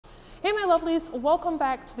Hey my lovelies, welcome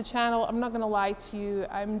back to the channel. I'm not gonna lie to you,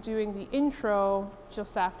 I'm doing the intro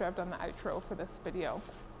just after I've done the outro for this video.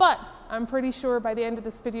 But I'm pretty sure by the end of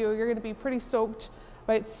this video, you're gonna be pretty stoked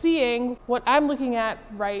about seeing what I'm looking at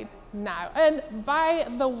right now. And by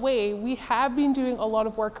the way, we have been doing a lot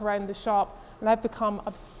of work around the shop and I've become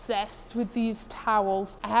obsessed with these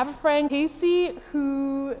towels. I have a friend, Casey,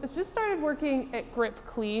 who has just started working at Grip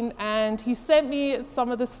Clean, and he sent me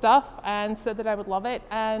some of the stuff and said that I would love it,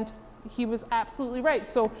 and he was absolutely right.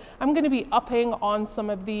 So I'm gonna be upping on some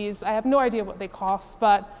of these. I have no idea what they cost,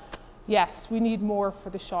 but yes, we need more for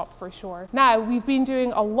the shop for sure. Now, we've been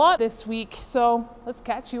doing a lot this week, so let's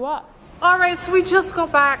catch you up. All right, so we just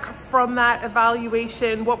got back from that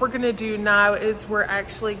evaluation. What we're gonna do now is we're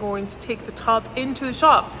actually going to take the tub into the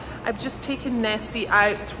shop. I've just taken Nessie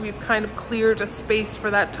out. We've kind of cleared a space for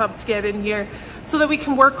that tub to get in here so that we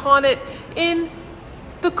can work on it in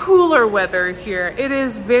the cooler weather here. It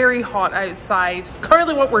is very hot outside. It's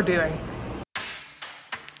currently what we're doing.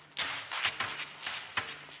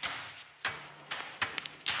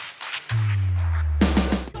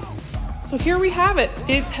 So here we have it.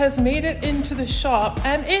 It has made it into the shop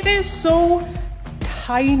and it is so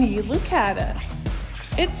tiny. Look at it.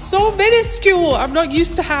 It's so minuscule. I'm not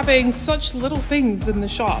used to having such little things in the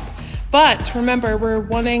shop. But remember, we're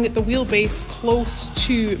wanting the wheelbase close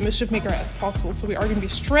to Mischiefmaker as possible. So we are gonna be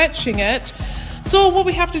stretching it. So what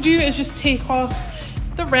we have to do is just take off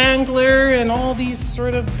the Wrangler and all these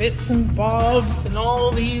sort of bits and bobs and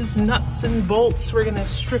all these nuts and bolts. We're gonna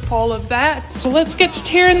strip all of that. So let's get to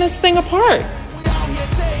tearing this thing apart.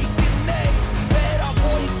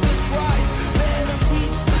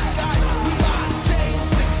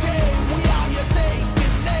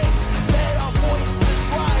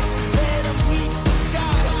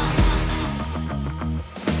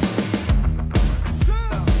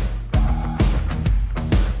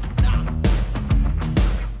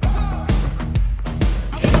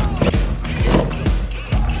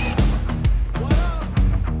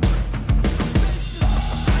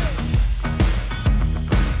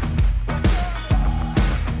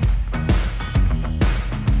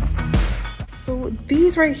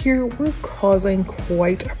 These right here were causing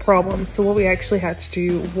quite a problem. So what we actually had to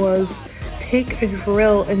do was take a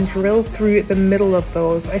drill and drill through the middle of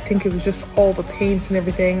those. I think it was just all the paint and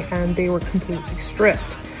everything, and they were completely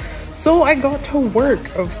stripped. So I got to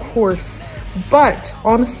work, of course, but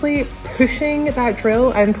honestly, pushing that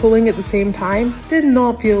drill and pulling at the same time did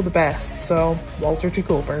not feel the best. So Walter took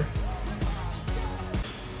over.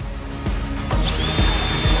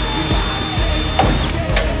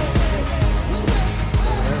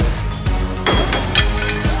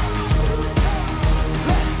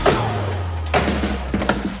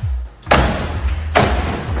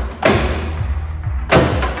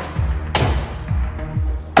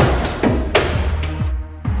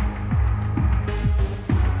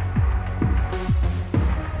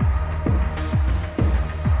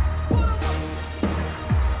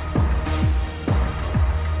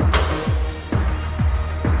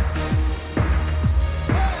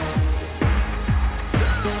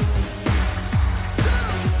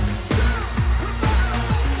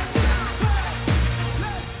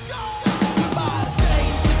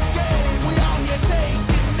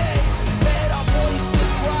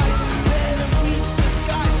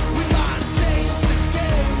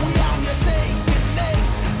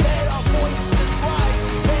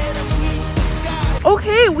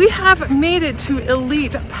 Okay, we have made it to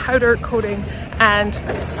elite powder coating and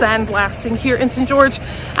sandblasting here in St. George,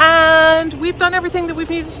 and we've done everything that we've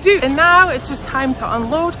needed to do, and now it's just time to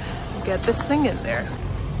unload and get this thing in there.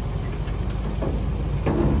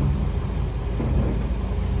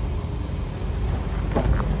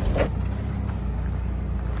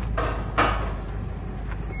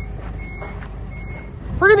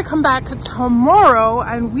 We're gonna come back tomorrow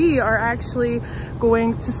and we are actually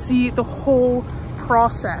going to see the whole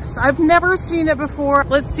process. I've never seen it before.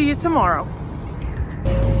 Let's see it tomorrow.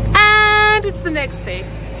 And it's the next day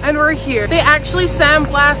and we're here. They actually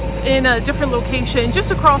sandblast in a different location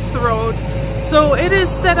just across the road. So it is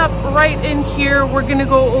set up right in here. We're gonna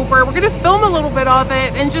go over, we're gonna film a little bit of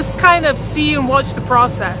it and just kind of see and watch the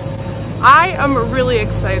process. I am really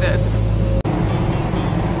excited.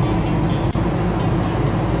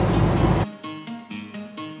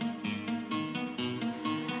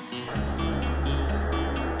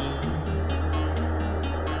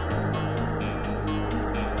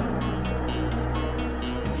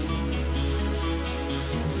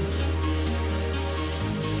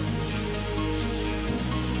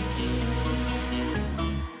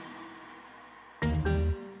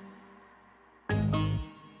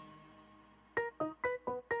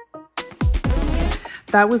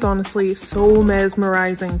 That was honestly so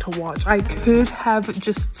mesmerizing to watch. I could have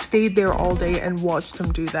just stayed there all day and watched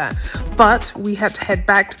him do that. But we had to head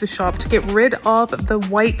back to the shop to get rid of the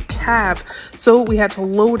white cab. So we had to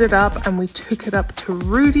load it up and we took it up to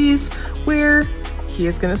Rudy's, where he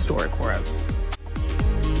is going to store it for us.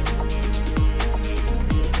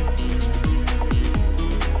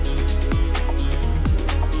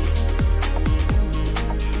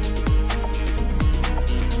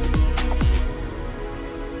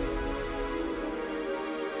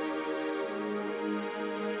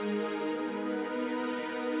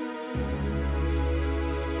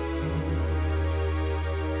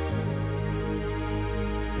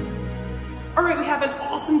 All right, we have an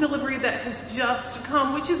awesome delivery that has just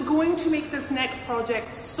come, which is going to make this next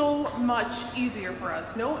project so much easier for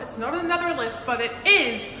us. No, it's not another lift, but it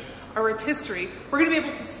is a rotisserie. We're gonna be able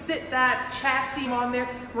to sit that chassis on there.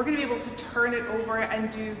 We're gonna be able to turn it over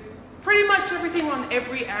and do pretty much everything on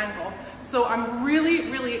every angle. So I'm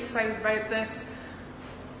really, really excited about this.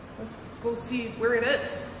 Let's go see where it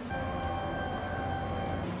is.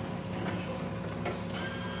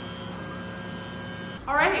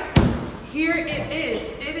 All right. Here it is.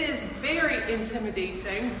 It is very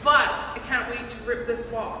intimidating, but I can't wait to rip this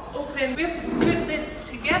box open. We have to put this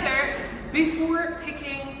together before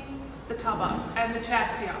picking the tub up and the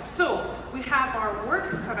chassis up. So we have our work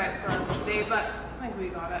cut out for us today, but I think we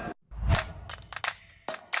got it.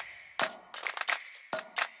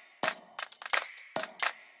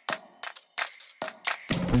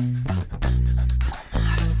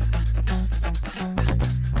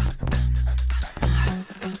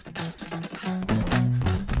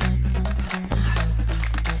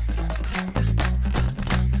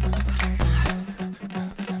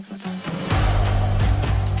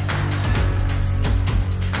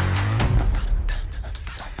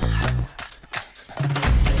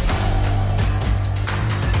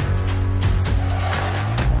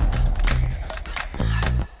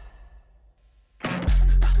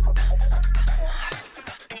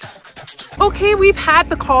 Okay, we've had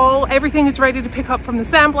the call. Everything is ready to pick up from the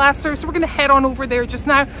sandblaster, so we're gonna head on over there just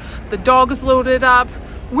now. The dog is loaded up.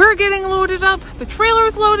 We're getting loaded up. The trailer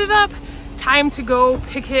is loaded up. Time to go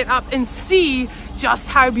pick it up and see just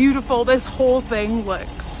how beautiful this whole thing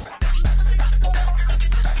looks.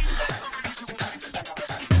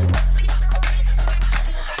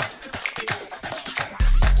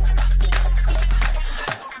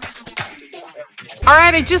 All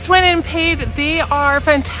right, I just went and paid. They are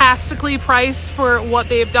fantastically priced for what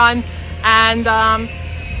they've done, and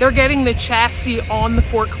they're getting the chassis on the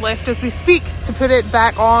forklift as we speak to put it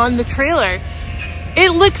back on the trailer.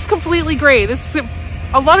 It looks completely great. This is,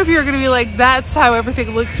 a lot of you are going to be like, that's how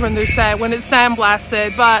everything looks when it's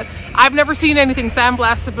sandblasted, but I've never seen anything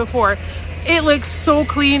sandblasted before. It looks so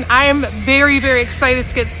clean. I am very, very excited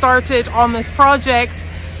to get started on this project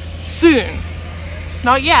soon.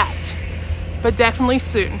 Not yet, but definitely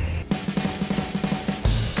soon.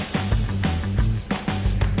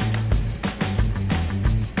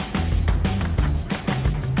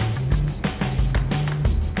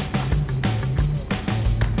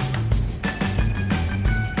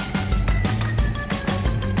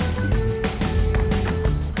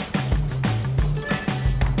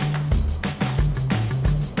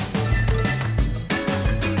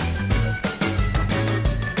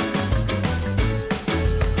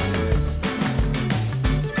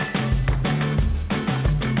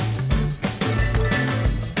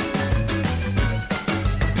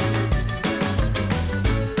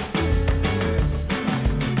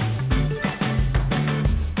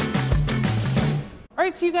 All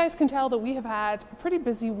right, so you guys can tell that we have had a pretty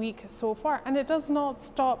busy week so far, and it does not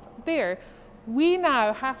stop there. We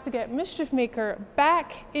now have to get Mischiefmaker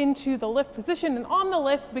back into the lift position and on the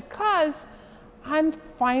lift because I'm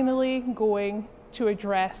finally going to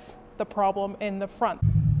address the problem in the front.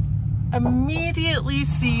 Immediately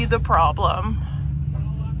see the problem.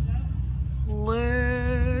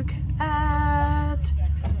 Look at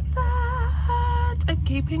that, a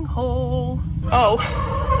gaping hole. Oh.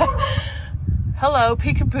 Hello,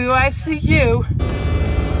 peekaboo, I see you.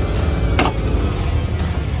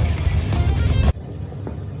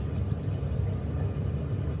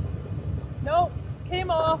 Nope, came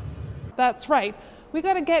off. That's right. We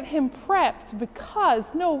got to get him prepped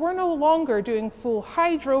because no, we're no longer doing full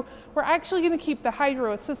hydro. We're actually going to keep the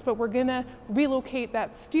hydro assist, but we're going to relocate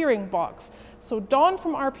that steering box. So Don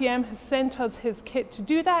from RPM has sent us his kit to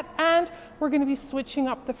do that, and we're going to be switching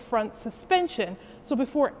up the front suspension. So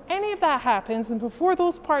before any of that happens and before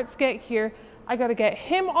those parts get here, I got to get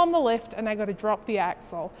him on the lift and I got to drop the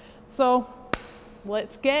axle. So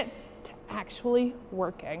let's get to actually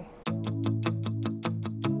working.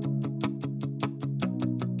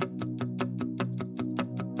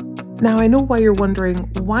 Now I know why you're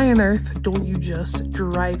wondering, why on earth don't you just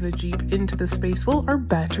drive the Jeep into the space? Well, our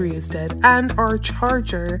battery is dead and our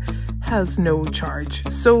charger has no charge.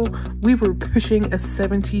 So we were pushing a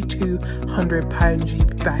 7,200 pound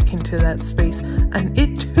Jeep back into that space, and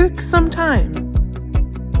it took some time.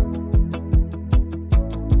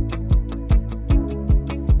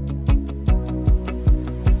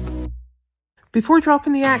 Before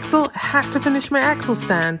dropping the axle, I had to finish my axle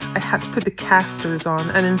stand. I had to put the casters on,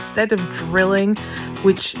 and instead of drilling,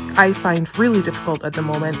 which I find really difficult at the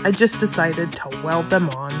moment, I just decided to weld them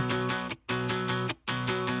on.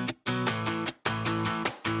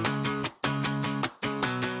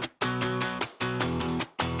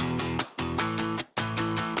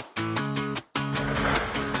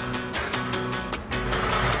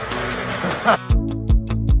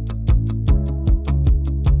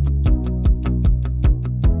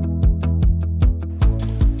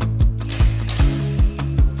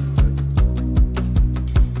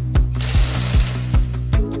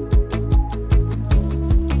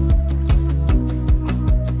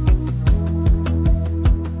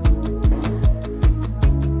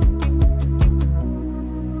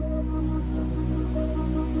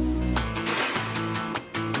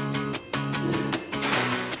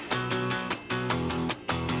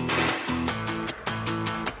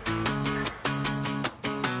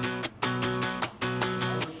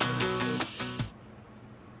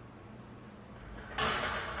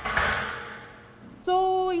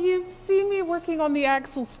 You've seen me working on the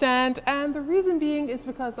axle stand, and the reason being is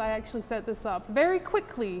because I actually set this up very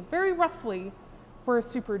quickly, very roughly, for a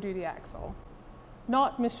Super Duty axle,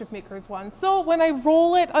 not Mischiefmaker's one. So when I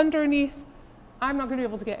roll it underneath, I'm not going to be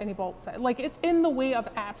able to get any bolts out. Like, it's in the way of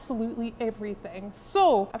absolutely everything.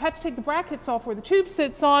 So I've had to take the brackets off where the tube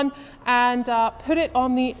sits on and put it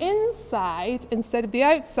on the inside instead of the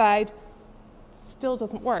outside. Still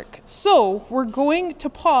doesn't work. So we're going to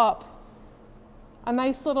pop a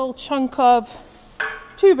nice little chunk of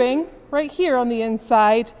tubing right here on the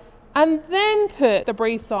inside, and then put the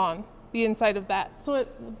brace on the inside of that so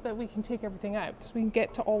that we can take everything out, so we can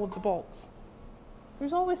get to all of the bolts.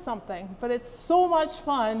 There's always something, but it's so much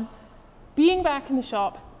fun being back in the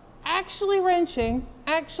shop, actually wrenching,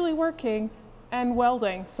 actually working, and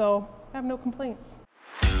welding, so I have no complaints.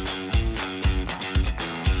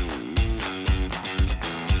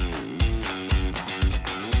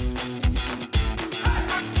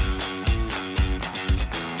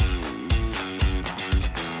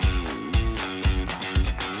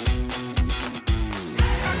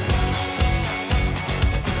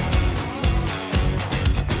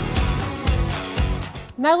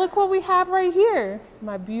 Now look what we have right here.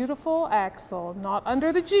 My beautiful axle, not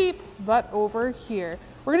under the Jeep, but over here.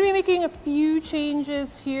 We're gonna be making a few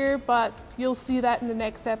changes here, but you'll see that in the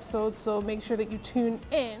next episode, so make sure that you tune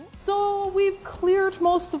in. So we've cleared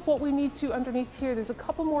most of what we need to underneath here. There's a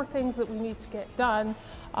couple more things that we need to get done,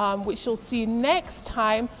 which you'll see next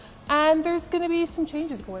time. And there's gonna be some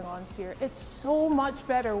changes going on here. It's so much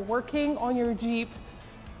better working on your Jeep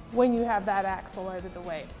when you have that axle out of the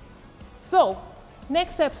way. So,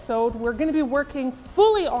 next episode, we're going to be working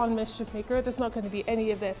fully on Mischiefmaker. There's not going to be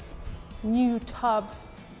any of this new tub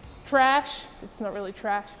trash. It's not really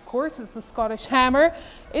trash, of course. It's the Scottish Hammer.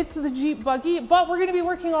 It's the Jeep buggy, but we're going to be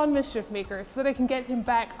working on Mischiefmaker so that I can get him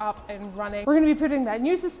back up and running. We're going to be putting that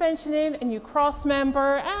new suspension in, a new cross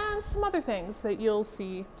member, and some other things that you'll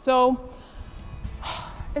see. So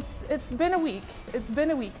it's been a week. It's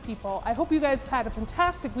been a week, people. I hope you guys had a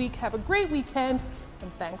fantastic week. Have a great weekend,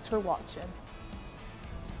 and thanks for watching.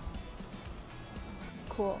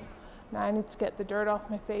 Cool. Now I need to get the dirt off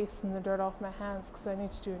my face and the dirt off my hands because I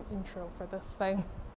need to do an intro for this thing.